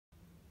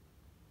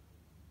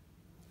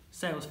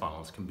Sales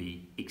funnels can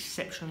be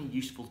exceptionally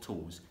useful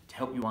tools to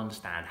help you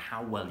understand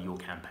how well your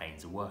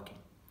campaigns are working.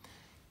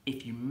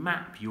 If you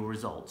map your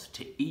results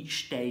to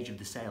each stage of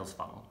the sales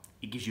funnel,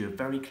 it gives you a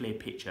very clear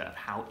picture of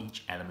how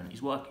each element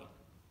is working.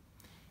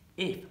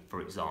 If, for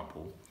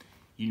example,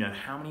 you know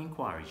how many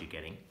inquiries you're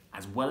getting,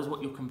 as well as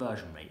what your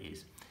conversion rate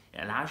is,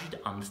 it allows you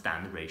to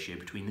understand the ratio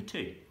between the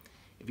two.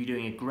 If you're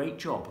doing a great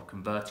job of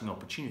converting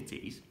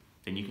opportunities,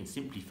 then you can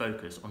simply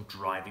focus on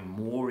driving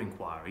more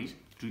inquiries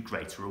through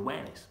greater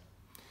awareness.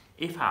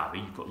 If, however,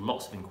 you've got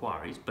lots of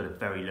inquiries but a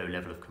very low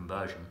level of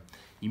conversion,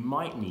 you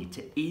might need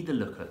to either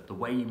look at the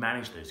way you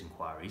manage those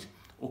inquiries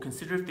or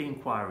consider if the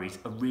inquiries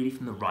are really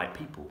from the right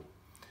people.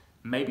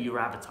 Maybe your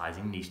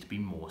advertising needs to be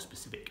more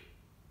specific.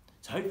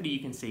 So hopefully you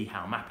can see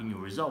how mapping your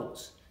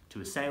results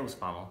to a sales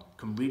funnel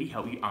can really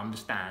help you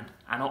understand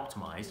and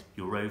optimize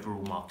your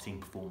overall marketing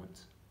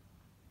performance.